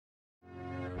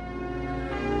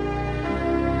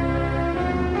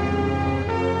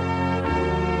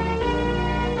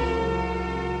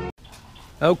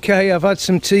Okay, I've had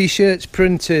some t-shirts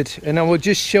printed and I was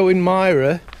just showing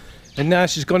Myra and now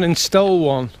she's gone and stole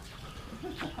one.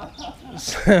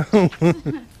 So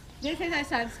This is a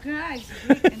subscribe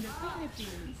in the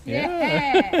Philippines.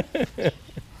 yeah.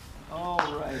 All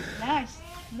right. Nice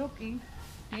looking.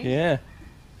 Yeah.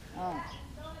 Oh.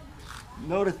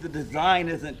 Notice the design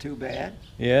isn't too bad.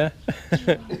 Yeah.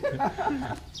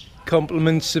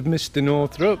 Compliments of Mr.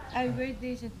 Northrup. I read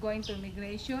this is going to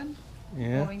immigration.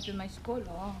 Yeah. Going to my school.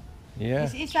 Oh. Yeah.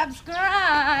 This is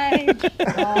subscribe.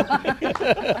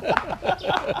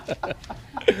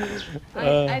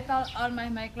 I told all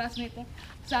my classmates,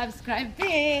 subscribe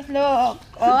please, look.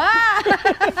 Oh,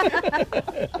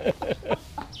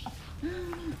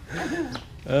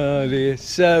 Oh dear.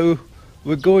 So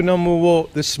we're going on a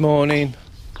walk this morning.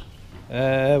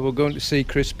 We're going to see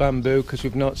Chris Bamboo because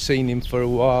we've not seen him for a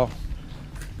while,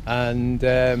 and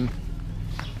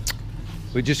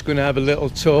we're just going to have a little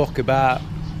talk about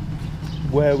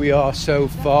where we are so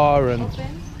far and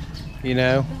you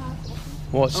know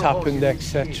what's happened,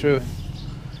 etc.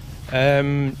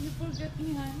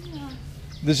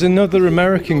 There's another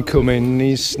American coming.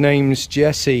 His name's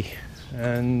Jessie,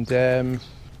 and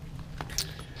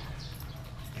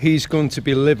he's going to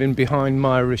be living behind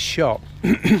Myra's shop. I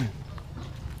closed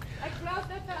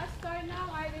the store now.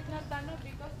 I did not turn it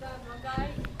because the guy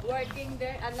working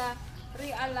there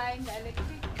realign the electric.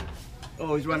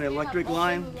 Oh, he's running an electric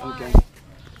line? Okay.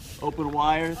 Open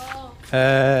wires? Oh.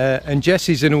 And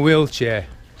Jessie's in a wheelchair,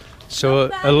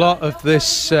 so a lot of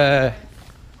this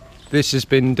this has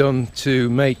been done to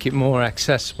make it more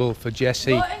accessible for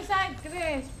Jessie. Go inside,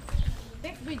 Chris.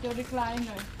 Take video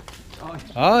recliner.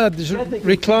 Ah, there's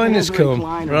recliners come.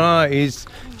 Right,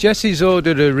 Jessie's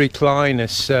ordered a recliner,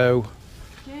 so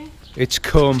Okay. it's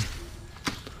come.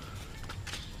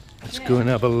 Let's go and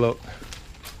have a look.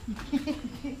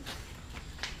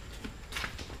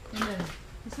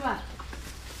 This one.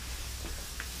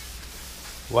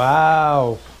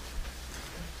 Wow.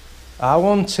 I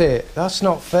want it. That's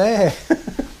not fair.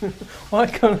 Why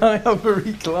can't I have a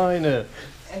recliner?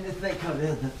 And this thing comes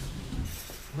in.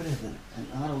 What is it? An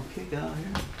auto kick out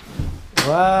here?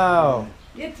 Wow.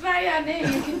 You try, honey.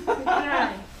 You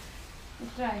try. You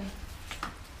try.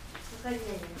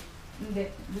 Hindi.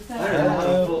 Gusto I don't know how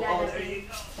to pull. Oh, there you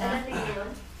go.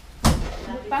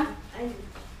 Ano pa?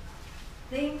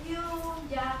 Thank you,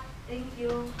 Jack. Thank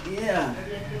you. Yeah. For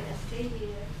letting us stay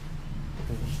here.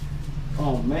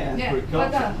 Oh man, Yeah, pretty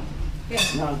hold comfy. on.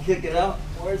 Okay. Now kick it out.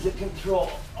 Where's the control?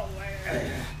 Oh,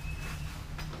 where?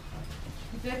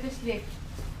 You try to sleep.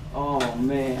 Oh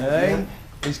man. Hey,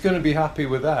 he's going to be happy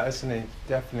with that, isn't he?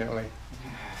 Definitely.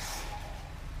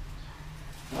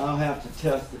 I'll have to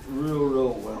test it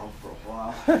real well for a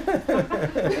while.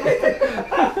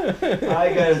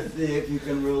 I gotta see if you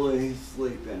can really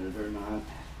sleep in it or not.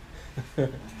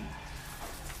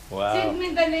 Wow. Send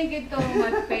me the link into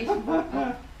my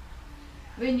Facebook.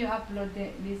 When you upload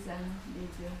this video.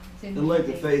 Send The me link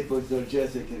to link. Facebook so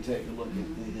Jessie can take a look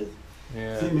at his.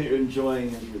 Yeah. See me enjoying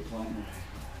his recliner.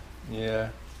 Yeah.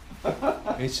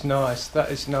 It's nice. That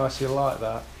is nice. You like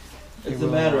that? It's You a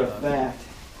will matter like of that. fact.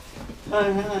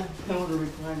 Come with a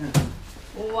recliner.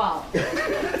 Wow.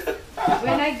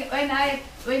 when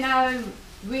I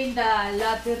win the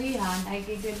lottery, I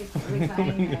give you the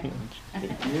recliner.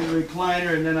 You need a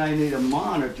recliner, and then I need a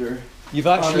monitor. You've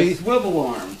on actually a swivel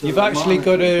arm. So You've the actually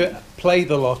got monitor- to play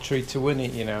the lottery to win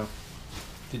it, you know.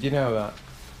 Did you know that?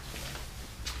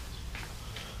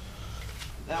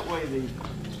 That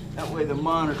way the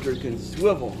monitor can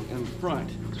swivel in front,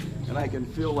 and I can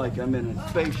feel like I'm in a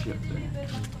spaceship there.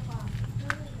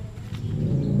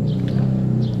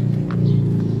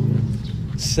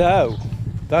 So,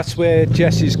 that's where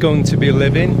Jessie's going to be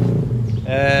living.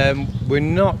 We're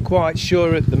not quite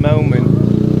sure at the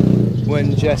moment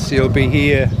when Jessie will be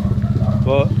here,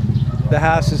 but the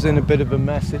house is in a bit of a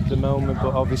mess at the moment,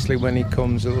 but obviously when he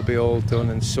comes it'll be all done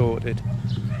and sorted.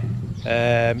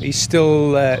 He's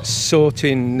still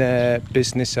sorting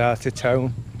business out of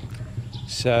town,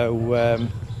 so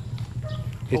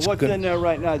it's Well, what's good. in there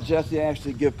right now, Jessie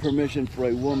actually give permission for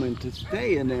a woman to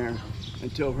stay in there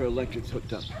until her electric's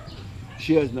hooked up.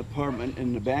 She has an apartment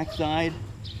in the backside,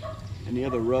 in the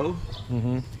other row,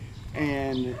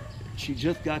 and she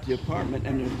just got the apartment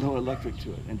and there's no electric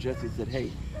to it. And Jessie said,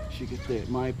 hey, she could stay at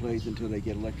my place until they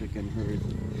get electric in hers.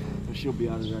 So she'll be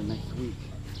out of there next week.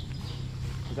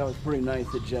 But that was pretty nice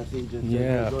that Jessie just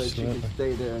Yeah, said she absolutely. could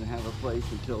stay there and have a place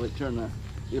until they turn the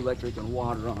electric and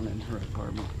water on in her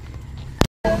apartment.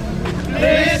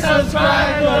 Please subscribe.